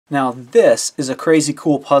Now this is a crazy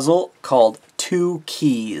cool puzzle called Two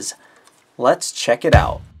Keys. Let's check it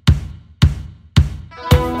out.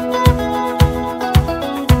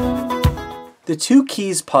 The Two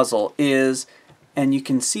Keys puzzle is, and you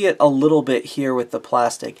can see it a little bit here with the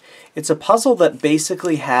plastic, it's a puzzle that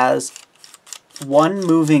basically has one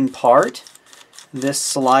moving part, this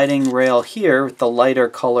sliding rail here with the lighter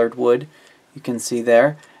colored wood, you can see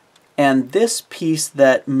there, and this piece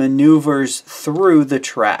that maneuvers through the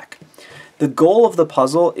track. The goal of the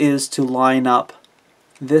puzzle is to line up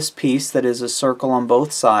this piece that is a circle on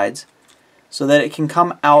both sides so that it can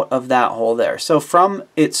come out of that hole there. So from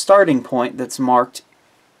its starting point that's marked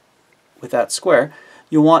with that square,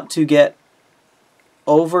 you want to get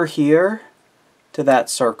over here to that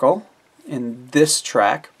circle in this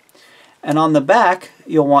track, and on the back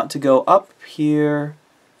you'll want to go up here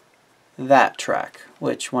that track,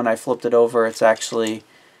 which when I flipped it over it's actually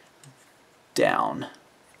down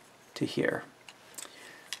to here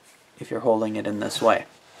if you're holding it in this way.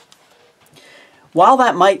 While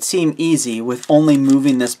that might seem easy with only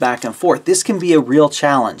moving this back and forth, this can be a real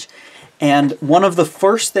challenge. And one of the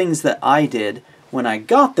first things that I did when I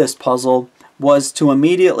got this puzzle was to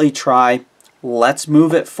immediately try, let's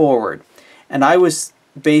move it forward. And I was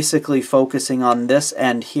basically focusing on this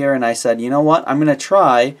end here, and I said, you know what, I'm going to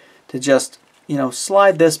try to just,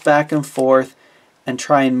 slide this back and forth and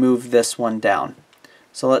try and move this one down.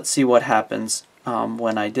 So let's see what happens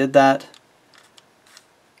when I did that.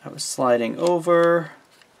 I was sliding over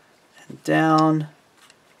and down,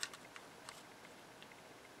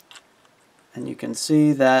 and you can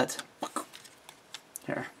see that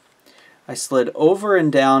here I slid over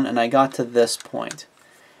and down and I got to this point,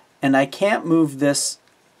 and I can't move this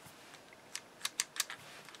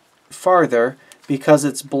farther because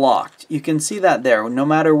it's blocked. You can see that there. No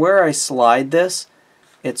matter where I slide this,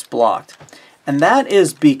 it's blocked. And that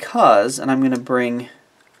is because, and I'm going to bring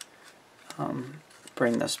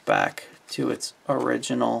this back to its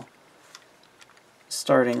original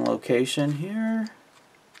starting location here.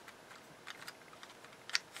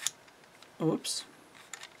 Oops.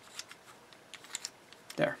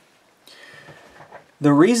 There.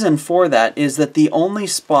 The reason for that is that the only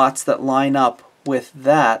spots that line up with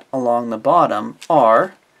that along the bottom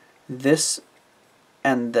are this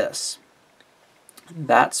and this.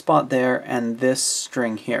 That spot there and this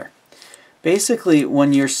string here. Basically,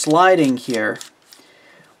 when you're sliding here,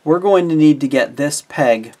 we're going to need to get this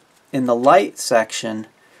peg in the light section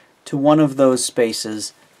to one of those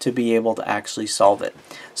spaces to be able to actually solve it.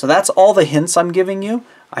 So that's all the hints I'm giving you.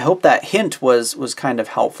 I hope that hint was kind of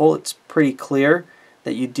helpful. It's pretty clear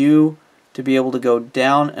that you do, to be able to go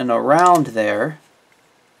down and around there,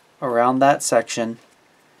 around that section,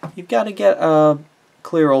 you've got to get a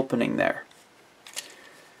clear opening there.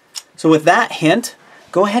 So with that hint,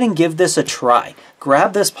 go ahead and give this a try.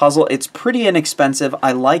 Grab this puzzle. It's pretty inexpensive.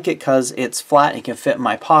 I like it because it's flat. It can fit in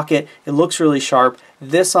my pocket. It looks really sharp.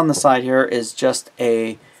 This on the side here is just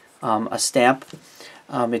a stamp.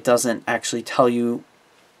 It doesn't actually tell you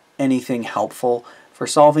anything helpful for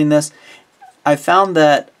solving this. I found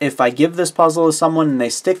that if I give this puzzle to someone and they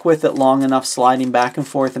stick with it long enough, sliding back and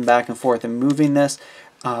forth and moving this,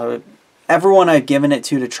 everyone I've given it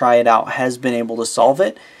to try it out has been able to solve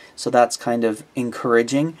it. So that's kind of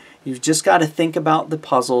encouraging. You've just got to think about the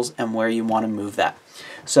puzzles and where you want to move that.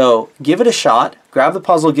 So give it a shot, grab the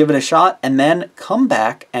puzzle, give it a shot, and then come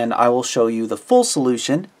back and I will show you the full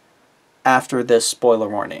solution after this spoiler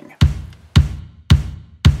warning.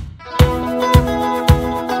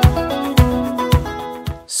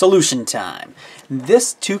 Solution time.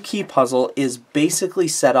 This two-key puzzle is basically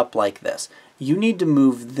set up like this. You need to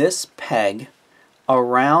move this peg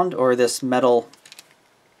around, or this metal,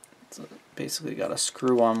 it's basically got a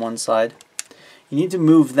screw on one side. You need to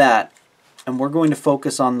move that, and we're going to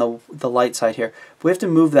focus on the light side here. We have to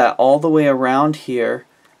move that all the way around here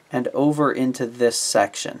and over into this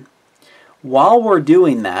section. While we're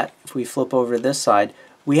doing that, if we flip over to this side,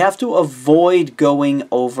 we have to avoid going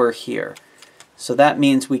over here. So that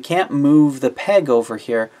means we can't move the peg over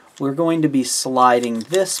here. We're going to be sliding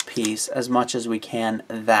this piece as much as we can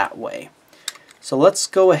that way. So let's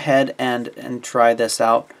go ahead and try this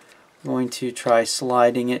out. We're going to try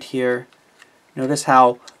sliding it here. Notice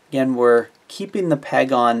how, again, we're keeping the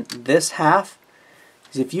peg on this half.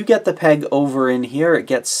 Because if you get the peg over in here, it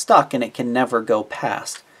gets stuck and it can never go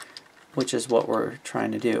past, which is what we're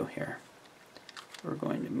trying to do here. We're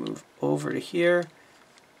going to move over to here.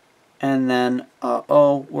 And then,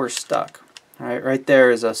 uh-oh, we're stuck. All right, right there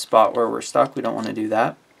is a spot where we're stuck. We don't want to do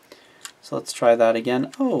that. So let's try that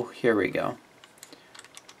again. Oh, here we go.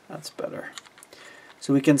 That's better.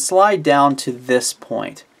 So we can slide down to this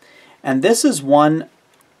point. And this is one,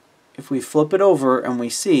 if we flip it over and we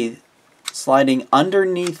see sliding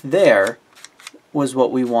underneath there was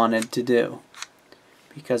what we wanted to do,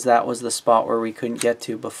 because that was the spot where we couldn't get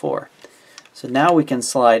to before. So now we can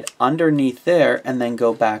slide underneath there and then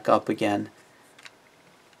go back up again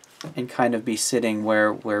and kind of be sitting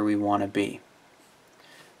where we want to be.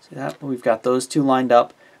 See that? We've got those two lined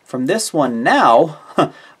up. From this one now,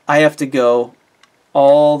 I have to go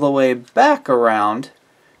all the way back around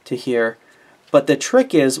to here. But the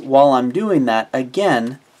trick is, while I'm doing that,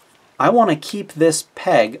 again, I want to keep this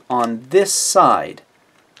peg on this side,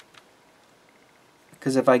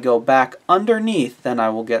 because if I go back underneath, then I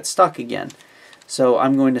will get stuck again. So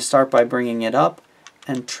I'm going to start by bringing it up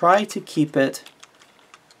and try to keep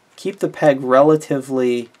the peg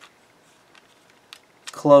relatively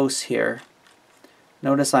close here.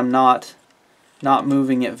 Notice I'm not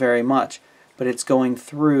moving it very much, but it's going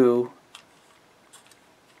through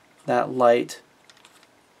that light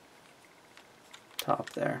top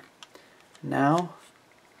there. Now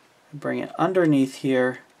I bring it underneath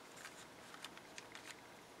here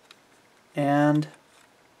and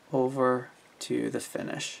over to the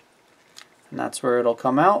finish. And that's where it'll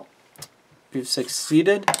come out. We've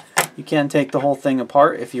succeeded. You can take the whole thing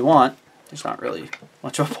apart if you want. There's not really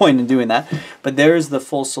much of a point in doing that, but there's the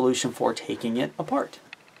full solution for taking it apart.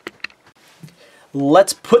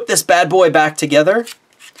 Let's put this bad boy back together.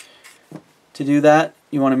 To do that,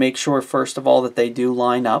 you want to make sure first of all that they do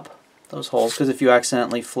line up, those holes, because if you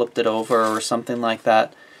accidentally flipped it over or something like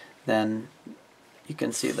that, then you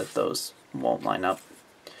can see that those won't line up.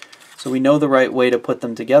 So we know the right way to put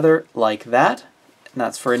them together like that. And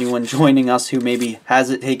that's for anyone joining us who maybe has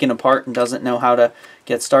it taken apart and doesn't know how to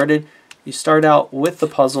get started. You start out with the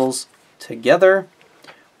puzzles together.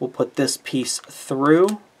 We'll put this piece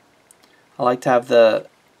through. I like to have the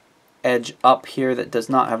edge up here that does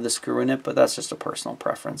not have the screw in it, but that's just a personal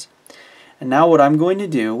preference. And now what I'm going to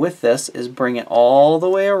do with this is bring it all the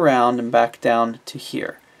way around and back down to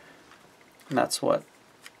here. And that's what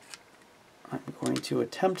I'm going to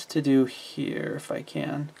attempt to do here if I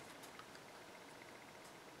can.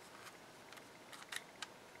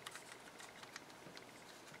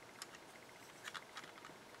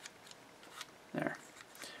 There.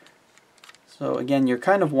 So again, you're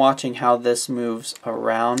kind of watching how this moves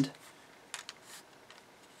around.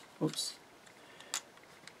 Oops.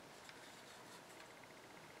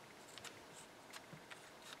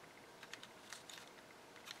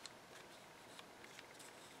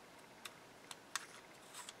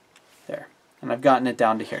 There. And I've gotten it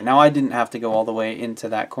down to here. Now I didn't have to go all the way into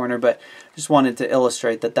that corner, but just wanted to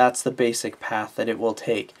illustrate that that's the basic path that it will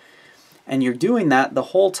take. And you're doing that the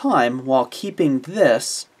whole time while keeping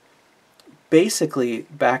this basically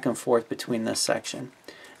back and forth between this section.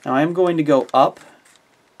 Now I'm going to go up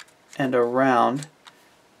and around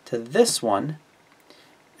to this one,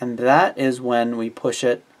 and that is when we push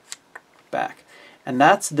it back. And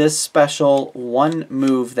that's this special one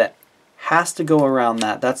move that has to go around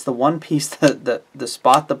that. That's the one piece, the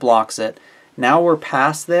spot that blocks it. Now we're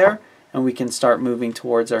past there and we can start moving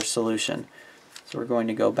towards our solution. So we're going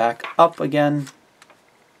to go back up again.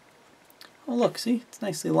 Oh look, see, it's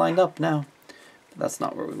nicely lined up now. But that's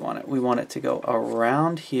not where we want it. We want it to go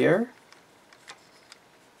around here.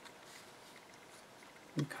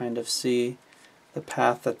 You kind of see the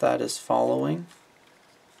path that that is following.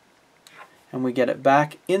 And we get it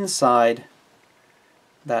back inside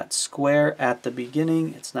that square at the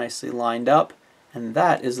beginning. It's nicely lined up, and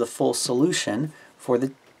that is the full solution for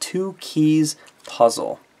the 2 keys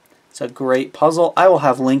puzzle. It's a great puzzle. I will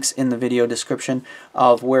have links in the video description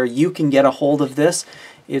of where you can get a hold of this.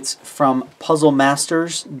 It's from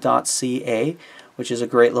puzzlemasters.ca, which is a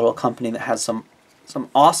great little company that has some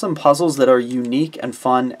awesome puzzles that are unique and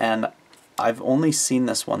fun, and I've only seen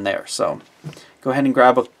this one there. So go ahead and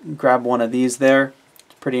grab one of these there.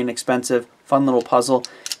 It's pretty inexpensive, fun little puzzle.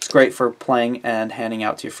 It's great for playing and handing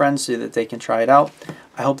out to your friends so that they can try it out.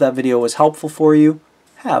 I hope that video was helpful for you.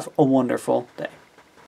 Have a wonderful day.